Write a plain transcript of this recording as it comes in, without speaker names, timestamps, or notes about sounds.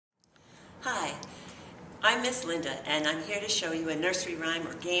Hi, I'm Miss Linda, and I'm here to show you a nursery rhyme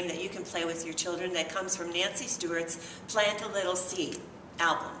or game that you can play with your children that comes from Nancy Stewart's Plant a Little Seed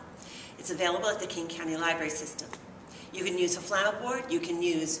album. It's available at the King County Library System. You can use a flannel board, you can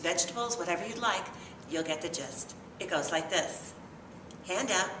use vegetables, whatever you'd like. You'll get the gist. It goes like this. Hand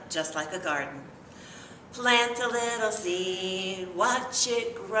out, just like a garden. Plant a little seed, watch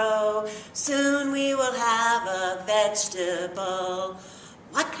it grow. Soon we will have a vegetable.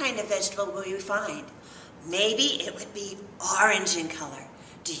 What kind of vegetable will you find? Maybe it would be orange in color.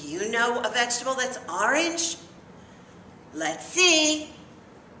 Do you know a vegetable that's orange? Let's see.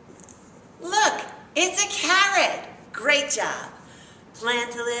 Look, it's a carrot. Great job.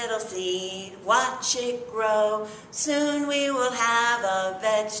 Plant a little seed, watch it grow. Soon we will have a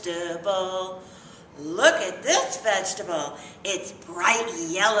vegetable. Look at this vegetable. It's bright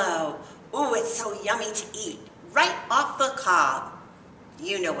yellow. Ooh, it's so yummy to eat. Right off the cob.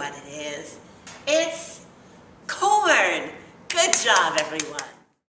 You know what it is. It's corn. Good job, everyone.